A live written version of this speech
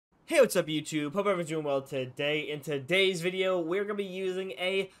Hey, what's up YouTube? Hope everyone's doing well today. In today's video, we're going to be using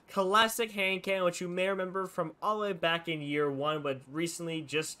a classic hand cannon, which you may remember from all the way back in year 1, but recently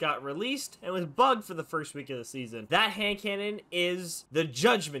just got released and was bugged for the first week of the season. That hand cannon is the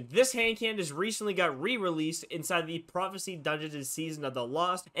Judgement. This hand cannon just recently got re-released inside the Prophecy Dungeons Season of the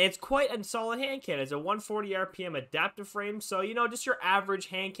Lost, and it's quite a solid hand cannon. It's a 140 RPM adaptive frame, so, you know, just your average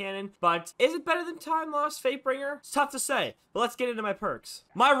hand cannon, but is it better than Time Lost Fatebringer? It's tough to say, but let's get into my perks.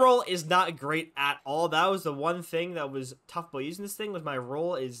 My roll is not great at all. That was the one thing that was tough about using this thing, was my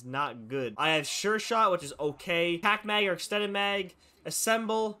roll is not good. I have Sure Shot, which is okay, Pack Mag or Extended Mag,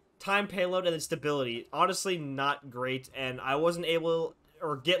 Assemble, Time Payload, and then Stability. Honestly, not great, and I wasn't able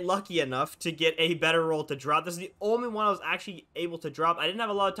or get lucky enough to get a better roll to drop. This is the only one I was actually able to drop. I didn't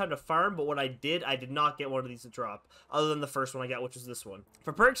have a lot of time to farm, but what I did not get one of these to drop, other than the first one I got, which was this one.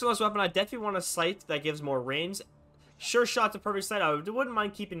 For perks on this weapon, I definitely want a sight that gives more range. Sure Shot's a perfect sight. I wouldn't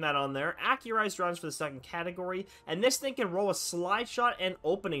mind keeping that on there. Accurized rounds for the second category. And this thing can roll a slide shot and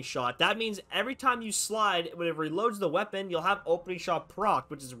opening shot. That means every time you slide, when it reloads the weapon, you'll have opening shot proc,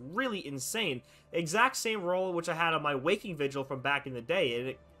 which is really insane. Exact same roll which I had on my Waking Vigil from back in the day.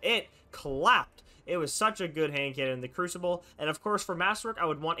 And it clapped. It was such a good hand cannon in the Crucible. And of course, for Masterwork, I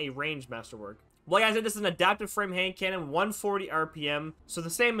would want a ranged Masterwork. Like I said, this is an adaptive frame hand cannon, 140 RPM. So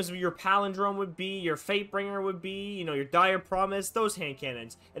the same as your Palindrome would be, your Fatebringer would be, you know, your Dire Promise, those hand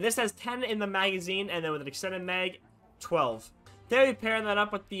cannons. And this has 10 in the magazine, and then with an extended mag, 12. Then we pairing that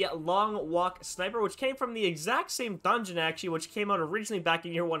up with the Long Walk Sniper, which came from the exact same dungeon, actually, which came out originally back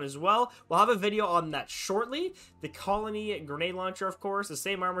in year 1 as well. We'll have a video on that shortly. The Colony Grenade Launcher, of course, the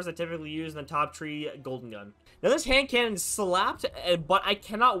same armors I typically use in the Top Tree Golden Gun. Now, this hand cannon slapped, but I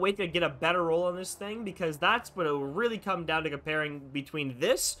cannot wait to get a better roll on this thing, because that's what it will really come down to comparing between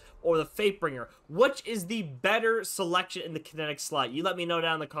this or the Fatebringer. Which is the better selection in the kinetic slot? You let me know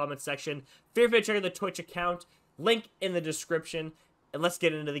down in the comment section. Feel free to check out the Twitch account. Link in the description, and let's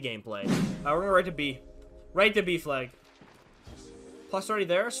get into the gameplay. We're gonna right to B. Right to B flag. Plus already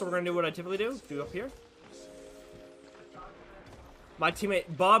there, so we're gonna do what I typically do up here. My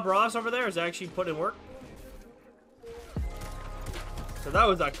teammate Bob Ross over there is actually putting in work. So that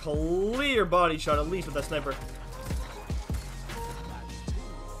was a clear body shot, at least with that sniper.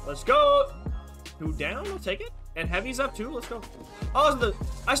 Let's go. Two down, we'll take it. And Heavy's up too, let's go. Oh,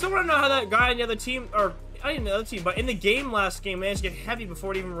 I still want to know how that guy on the other team, or I didn't know the other team, but in the game last game managed to get Heavy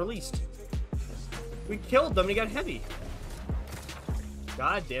before it even released. We killed them and he got Heavy.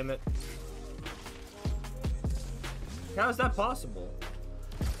 God damn it. How is that possible?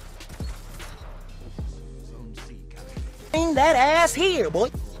 Bring that ass here, boy.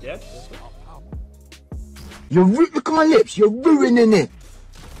 Yeah. Look at my lips. You're ruining it.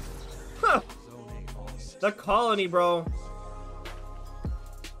 Huh. The Colony, bro.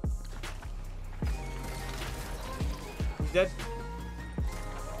 He's dead.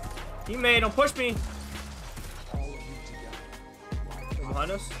 Teammate, don't push me. They're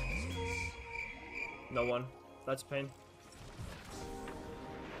behind us. No one. That's pain.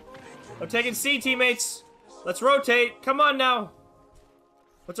 I'm taking C, teammates. Let's rotate. Come on now.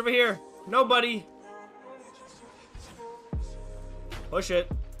 What's over here? Nobody. Push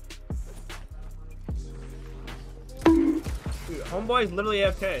it. Dude, homeboy's literally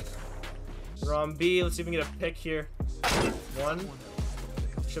AFK. We're on B. Let's see if we can get a pick here. 1.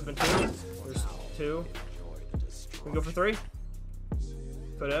 Should have been 2. There's 2. Can we go for 3?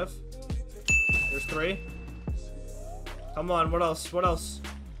 Could have. There's 3. Come on. What else? What else?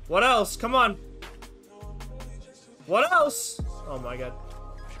 What else? Come on. What else? Oh my god.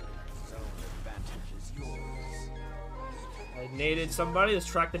 I naded somebody. Let's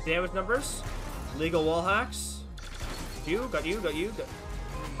track the damage numbers. Legal wall hacks. Got you.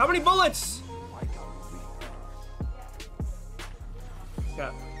 How many bullets? Okay.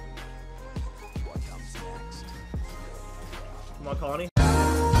 Come on, Colony.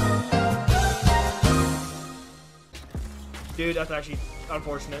 Dude, that's actually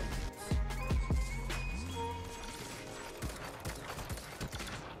unfortunate.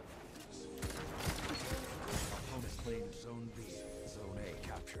 Zone B, Zone A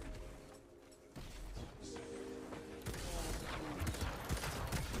captured.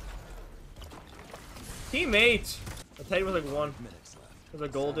 Teammate! I'll tell you with like 1. Minutes left. There's a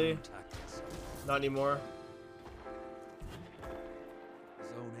Goldie. Not anymore.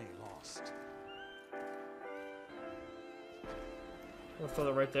 Zone A lost. We'll throw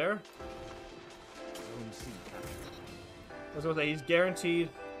that right there. Zone C captured. I was gonna say, he's guaranteed.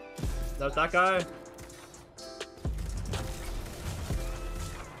 That's that guy.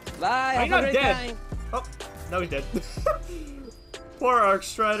 Bye. Are you not dead? Time. Oh, no, he's dead. Poor Arc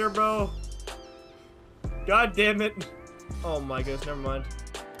Strider, bro. God damn it. Oh my goodness, never mind.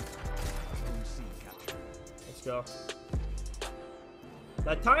 Zone C captured. Let's go.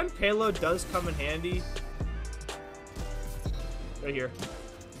 That time payload does come in handy. Right here.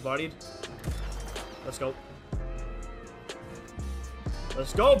 Bodied. Let's go.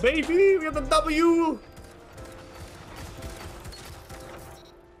 Let's go, baby! We got the W!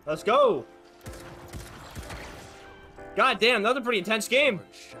 Let's go! God damn, that was a pretty intense game.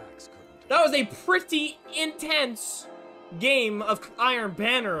 That was a pretty intense game of Iron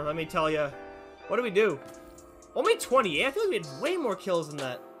Banner, let me tell you. What do we do? Only 28? I feel like we had way more kills than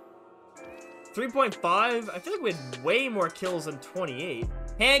that. 3.5? I feel like we had way more kills than 28.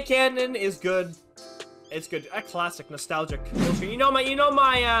 Hand cannon is good. It's good. A classic, nostalgic. You know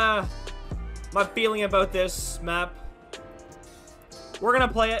my feeling about this map. We're gonna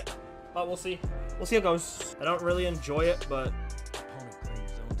play it, but we'll see. We'll see how it goes. I don't really enjoy it, but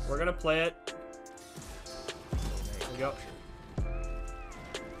we're gonna play it. There we go.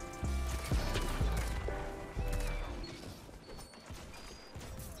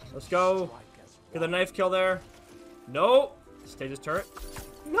 Let's go. Get the knife kill there. No. Stage his turret.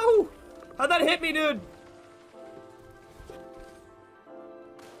 No. How'd that hit me, dude?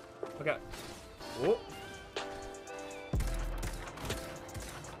 Okay. Oh.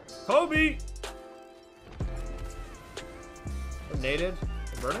 Kobe. They're naded.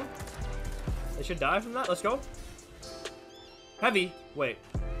 They're burning. They should die from that. Let's go. Heavy. Wait.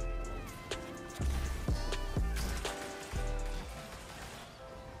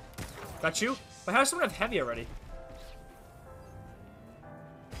 Got you? But how does someone have heavy already?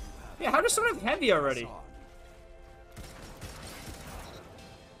 Yeah, how does someone have heavy already?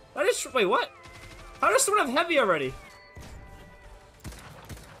 That is... Wait, what? How does someone have heavy already?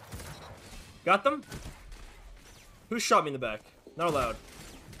 Got them? Who shot me in the back? Not allowed.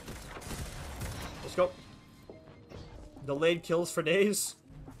 Let's go. Delayed kills for days.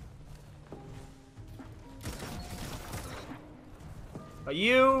 Got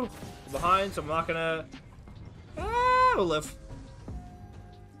you. Behind, so I'm not gonna... Ah, we'll live.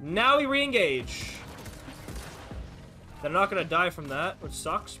 Now we re-engage. They're not gonna die from that, which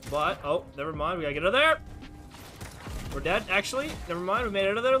sucks, but... Oh, never mind, we gotta get out of there! We're dead, actually. Never mind, we made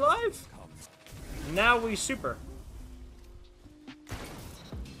it out of there alive. Now we super.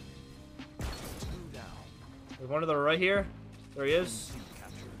 There's one to the right here. There he is.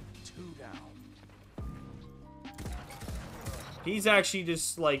 He's actually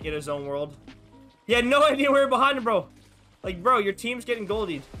just, like, in his own world. He had no idea we were behind him, bro. Like, bro, your team's getting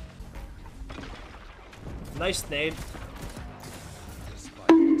goldied. Nice nade.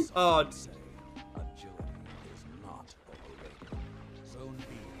 Oh.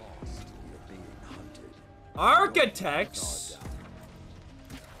 Architects.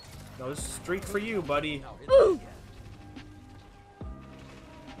 No streak for you, buddy.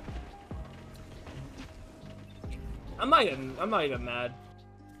 I'm not even mad.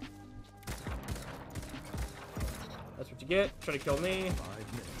 That's what you get. Try to kill me.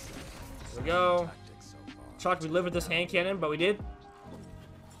 There we go. Shocked we lived with this hand cannon, but we did.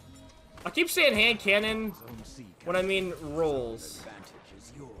 I keep saying hand cannon when I mean rolls.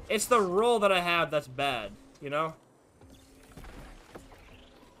 It's the roll that I have that's bad, you know?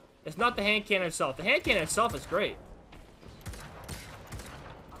 It's not the hand cannon itself. The hand cannon itself is great.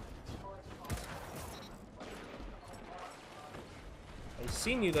 I've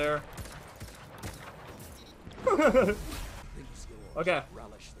seen you there. Okay.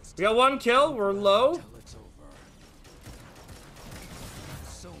 We got one kill. We're low.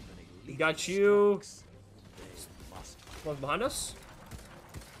 We got you. One's behind us.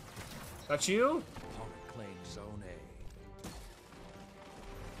 Got you.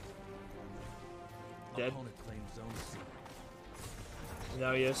 Dead.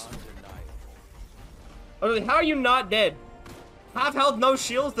 Now he is. Oh, how are you not dead? Half health, no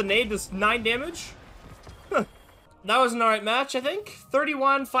shields. The nade does 9 damage. Huh. That was an alright match, I think.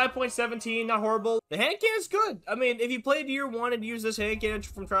 31, 5.17, not horrible. The hand cannon's good. I mean, if you played year 1 and used this hand cannon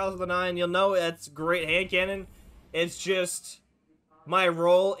from Trials of the 9, you'll know that's great hand cannon. It's just my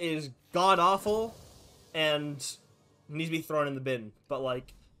roll is god awful and needs to be thrown in the bin. But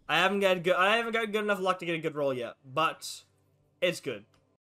like, I haven't got good enough luck to get a good roll yet. But it's good.